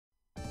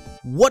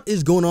What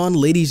is going on,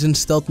 ladies and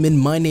stealthmen?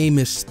 My name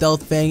is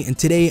Stealthfang, and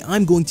today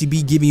I'm going to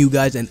be giving you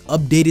guys an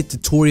updated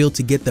tutorial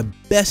to get the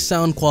best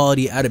sound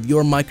quality out of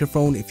your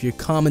microphone if you're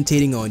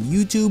commentating on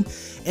YouTube.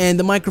 And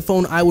the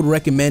microphone I would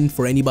recommend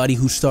for anybody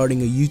who's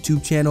starting a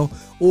YouTube channel,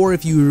 or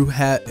if you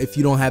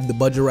don't have the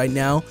budget right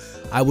now,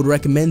 I would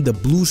recommend the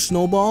Blue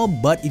Snowball.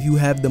 But if you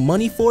have the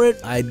money for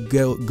it, I'd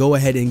go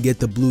ahead and get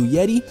the Blue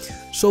Yeti.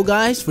 So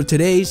guys, for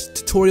today's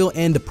tutorial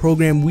and the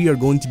program we are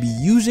going to be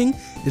using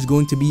is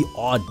going to be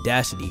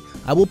Audacity.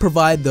 I will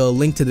provide the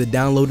link to the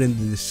download in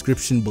the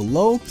description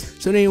below.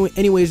 So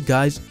anyways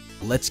guys,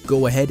 let's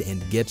go ahead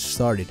and get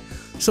started.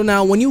 So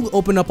now when you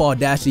open up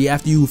Audacity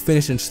after you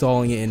finish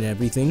installing it and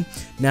everything,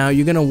 now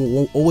you're gonna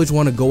always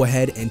want to go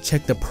ahead and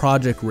check the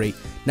project rate.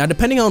 Now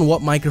depending on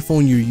what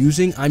microphone you're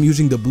using, I'm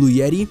using the Blue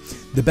Yeti.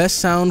 The best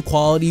sound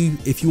quality,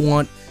 if you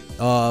want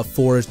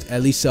for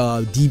at least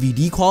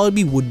DVD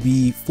quality, would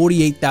be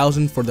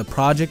 48,000 for the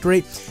project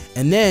rate.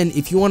 And then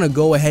if you want to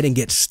go ahead and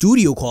get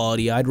studio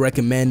quality, I'd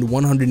recommend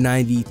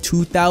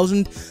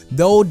 192,000.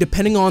 Though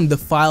depending on the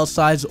file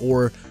size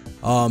or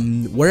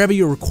wherever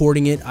you're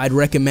recording it, I'd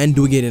recommend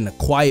doing it in a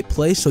quiet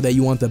place so that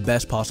you want the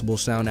best possible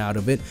sound out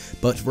of it.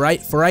 But for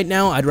right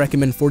now, I'd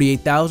recommend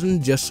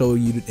 48,000 just so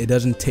it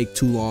doesn't take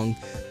too long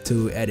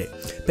to edit.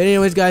 But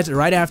anyways guys,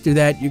 right after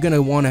that, you're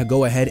gonna want to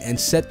go ahead and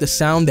set the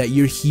sound that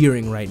you're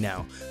hearing right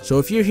now. So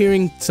if you're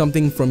hearing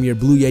something from your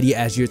Blue Yeti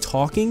as you're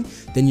talking,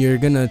 then you're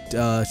gonna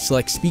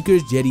select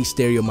speakers, Yeti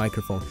stereo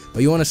microphone.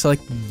 But you want to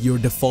select your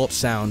default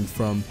sound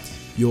from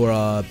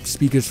your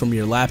speakers from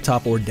your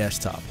laptop or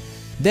desktop.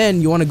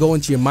 Then you want to go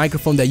into your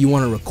microphone that you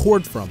want to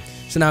record from.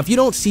 So now if you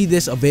don't see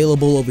this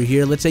available over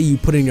here, let's say you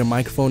put in your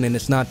microphone and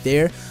it's not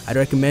there, I'd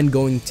recommend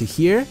going to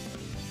here.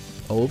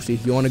 Oh, see,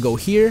 you want to go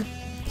here,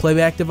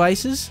 playback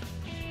devices,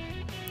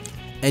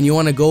 and you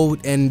want to go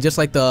and just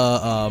like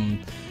the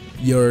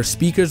your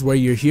speakers where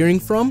you're hearing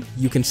from,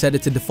 you can set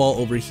it to default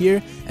over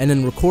here, and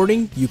then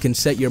recording, you can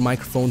set your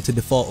microphone to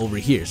default over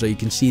here. So you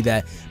can see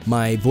that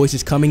my voice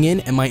is coming in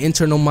and my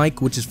internal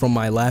mic, which is from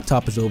my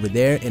laptop, is over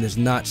there and is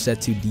not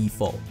set to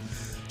default.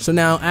 So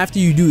now after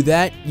you do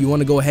that, you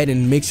want to go ahead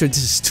and make sure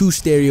this is 2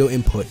 stereo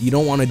input. You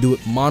don't want to do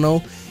it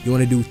mono, you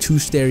want to do 2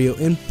 stereo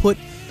input.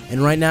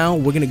 And right now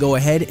we're going to go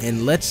ahead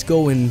and let's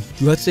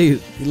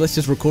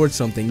just record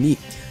something neat.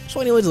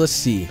 So anyways, let's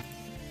see.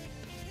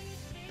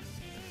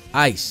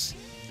 Ice,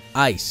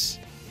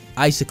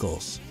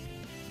 icicles,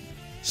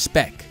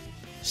 spec,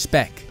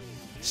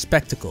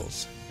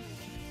 spectacles,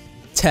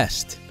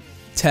 test,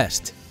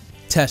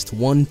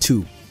 1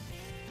 2.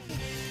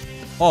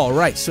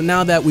 Alright, so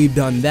now that we've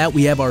done that,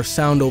 we have our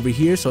sound over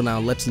here, so now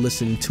let's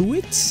listen to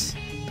it.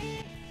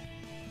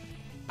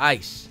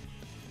 Ice,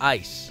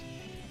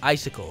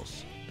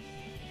 icicles,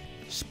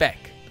 spec,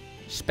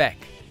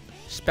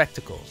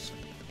 spectacles,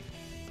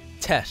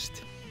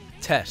 test,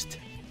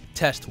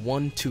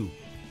 1 2.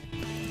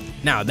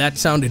 Now that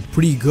sounded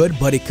pretty good,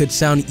 but it could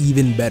sound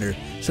even better.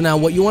 So now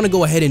what you want to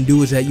go ahead and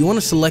do is that you want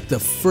to select the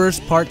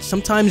first part.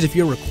 Sometimes if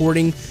you're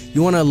recording,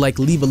 you want to like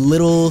leave a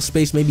little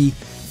space, maybe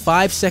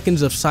 5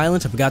 seconds of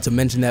silence. I forgot to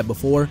mention that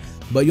before,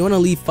 but you want to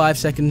leave 5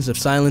 seconds of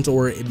silence,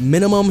 or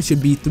minimum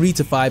should be 3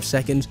 to 5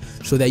 seconds,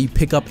 so that you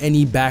pick up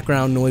any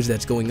background noise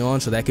that's going on.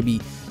 So that could be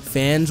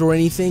fans or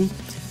anything.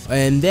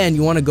 And then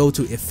you want to go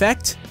to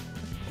effect,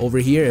 over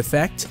here,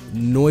 effect,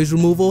 noise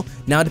removal.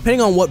 Now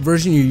depending on what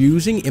version you're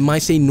using, it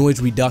might say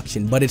noise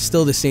reduction, but it's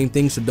still the same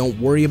thing, so don't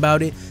worry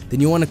about it. Then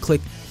you want to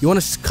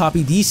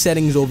copy these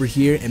settings over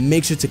here and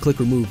make sure to click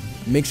remove.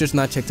 Make sure it's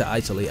not checked to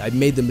isolate. I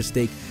made the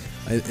mistake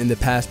in the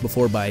past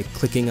before by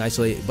clicking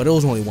isolate, but it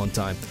was only one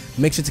time.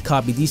 Make sure to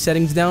copy these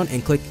settings down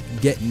and click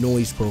get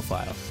noise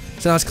profile.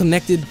 So now it's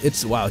connected.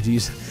 It's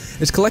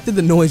collected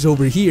the noise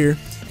over here,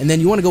 and then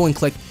you want to go and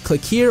click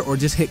here, or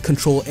just hit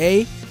Control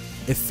A,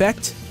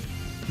 effect,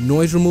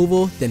 noise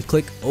removal, then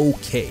click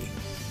OK.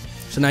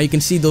 So now you can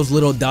see those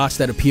little dots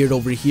that appeared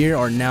over here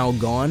are now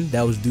gone.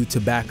 That was due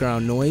to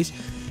background noise.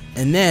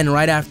 And then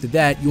right after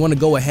that, you want to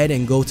go ahead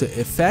and go to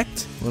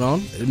effect. Hold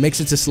on, make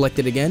sure to select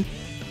it again.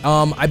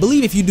 I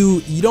believe if you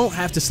do, you don't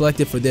have to select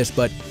it for this,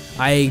 but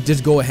I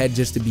just go ahead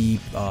just to be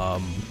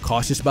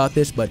cautious about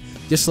this. But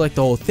just select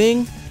the whole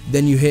thing,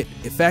 then you hit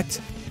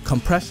effect,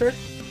 compressor,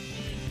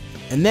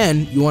 and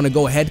then you want to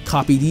go ahead,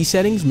 copy these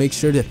settings, make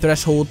sure the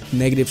threshold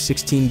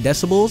 -16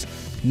 decibels,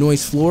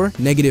 noise floor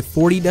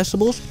 -40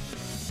 decibels,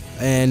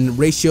 and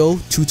ratio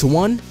 2 to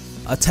 1,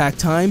 attack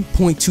time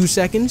 0.2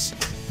 seconds,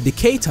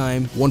 decay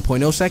time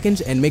 1.0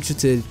 seconds, and make sure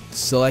to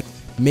select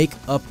make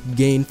up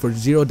gain for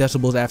 0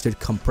 decibels after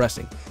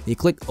compressing. You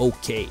click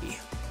OK.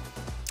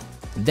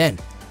 Then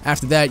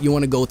after that, you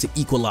want to go to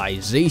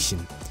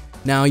equalization.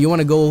 Now you want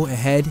to go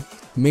ahead,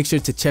 make sure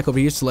to check over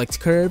here, select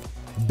curve,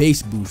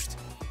 bass boost,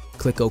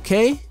 click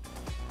OK.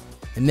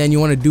 And then you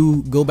want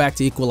to go back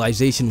to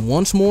equalization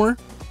once more.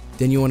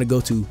 Then you want to go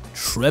to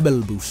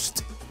treble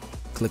boost,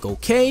 click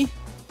OK.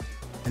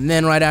 And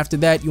then right after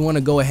that, you want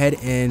to go ahead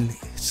and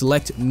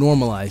select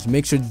normalize.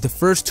 Make sure the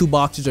first 2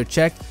 boxes are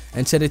checked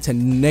and set it to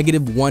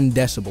 -1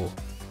 decibel.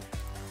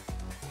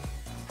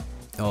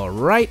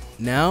 Alright,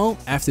 now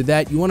after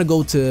that you want to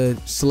go to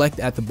select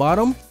at the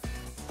bottom.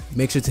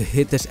 Make sure to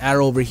hit this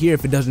arrow over here.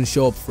 If it doesn't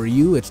show up for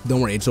you,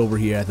 don't worry, it's over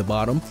here at the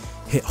bottom.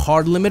 Hit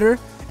hard limiter,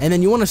 and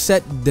then you want to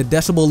set the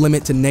decibel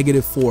limit to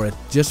 -4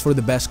 just for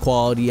the best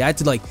quality. I had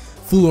to like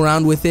fool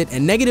around with it,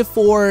 and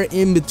 -4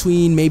 in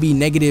between maybe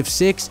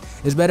 -6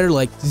 is better,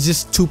 like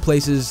just 2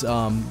 places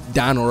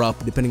down or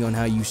up depending on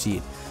how you see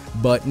it.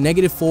 But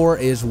 -4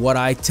 is what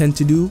I tend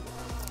to do.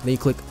 Then you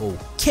click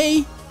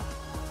OK,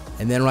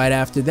 and then right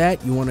after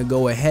that you want to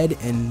go ahead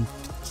and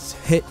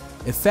hit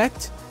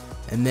effect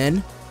and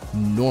then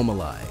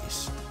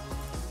normalize.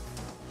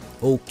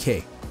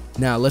 Okay,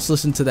 now let's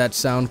listen to that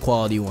sound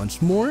quality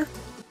once more.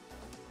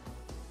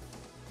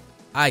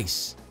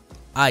 Ice,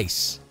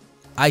 ice,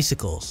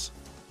 icicles.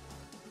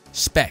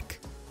 Spec,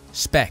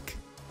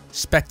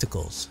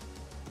 spectacles.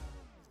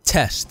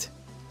 Test,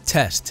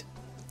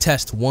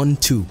 test 1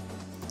 2.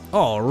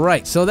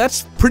 Alright, so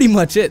that's pretty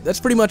much it. That's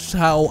pretty much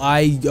how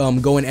I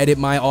go and edit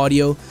my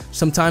audio.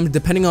 Sometimes,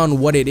 depending on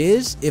what it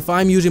is, if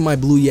I'm using my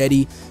Blue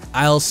Yeti,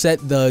 I'll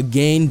set the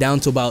gain down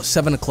to about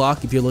 7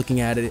 o'clock. If you're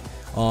looking at it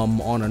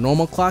on a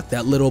normal clock,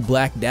 that little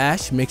black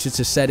dash, make sure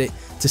to set it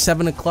to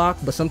 7 o'clock.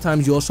 But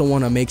sometimes you also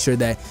want to make sure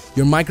that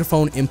your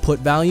microphone input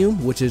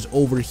volume, which is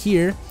over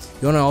here,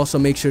 you want to also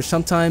make sure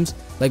sometimes,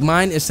 like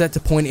mine is set to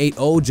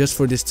 0.80 just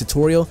for this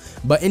tutorial,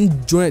 but in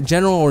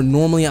general or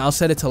normally I'll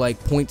set it to like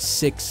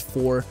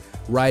 0.64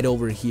 right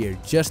over here,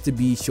 just to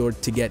be sure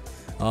to get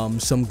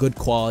some good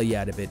quality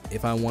out of it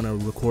if I want to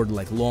record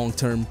like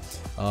long-term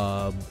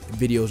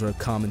videos or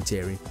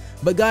commentary.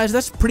 But guys,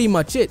 that's pretty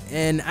much it.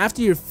 And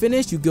after you're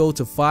finished, you go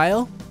to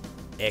File,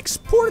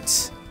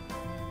 Export,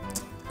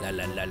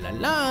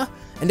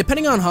 and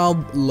depending on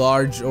how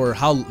large or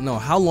how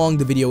long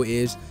the video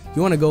is,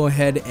 you want to go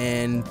ahead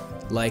and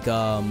like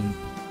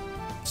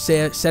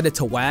set it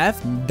to WAV.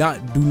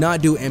 Do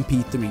not do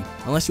MP3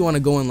 unless you want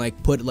to go and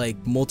like put like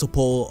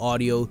multiple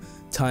audio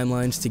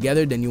timelines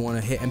together. Then you want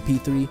to hit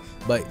MP3,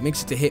 but make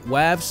sure to hit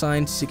WAV,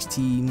 signed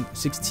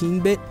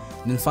 16-bit,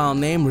 and then file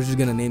name. We're just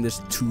gonna name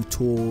this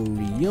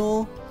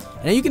tutorial,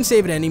 and then you can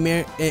save it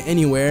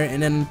anywhere.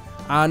 And then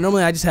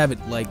normally I just have it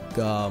like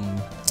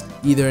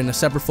either in a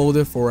separate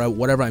folder for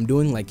whatever I'm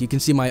doing. Like you can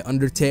see my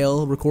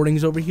Undertale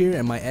recordings over here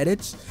and my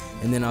edits,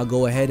 and then I'll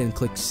go ahead and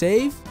click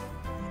save,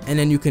 and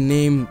then you can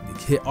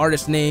hit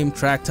artist name,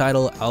 track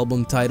title,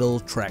 album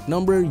title, track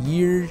number,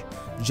 year,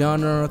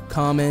 genre,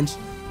 comments,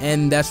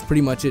 and that's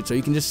pretty much it. So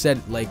you can just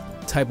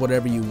type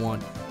whatever you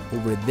want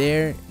over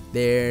there,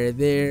 there,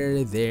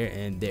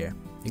 and there.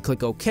 You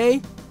click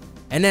OK,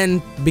 and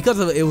then because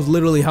of it was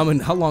literally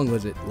how long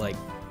was it? Like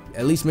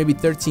at least maybe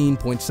 13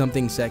 point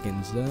something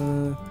seconds.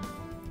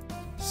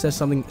 Says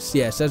something,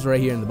 yeah, it says right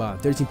here in the bottom,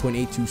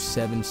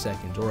 13.827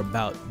 seconds, or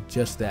about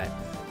just that.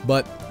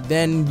 But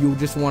then you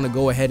just want to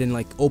go ahead and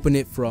like open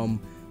it from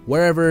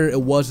wherever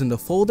it was in the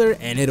folder,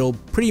 and it'll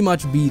pretty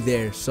much be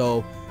there.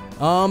 So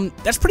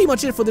that's pretty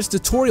much it for this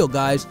tutorial,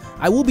 guys.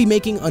 I will be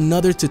making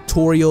another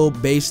tutorial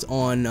based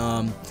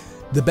on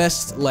the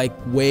best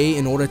way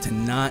in order to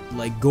not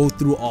go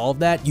through all of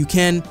that. You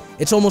can,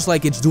 it's almost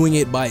like it's doing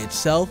it by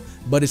itself,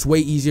 but it's way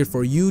easier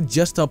for you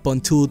just up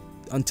until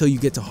you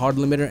get to hard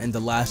limiter and the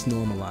last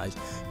normalize.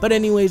 But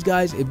anyways,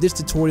 guys, if this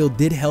tutorial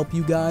did help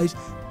you guys,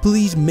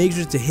 please make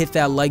sure to hit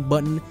that like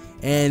button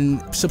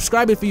and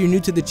subscribe if you're new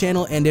to the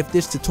channel and if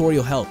this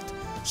tutorial helped.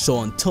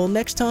 So until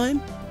next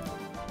time,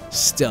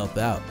 stealth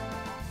out.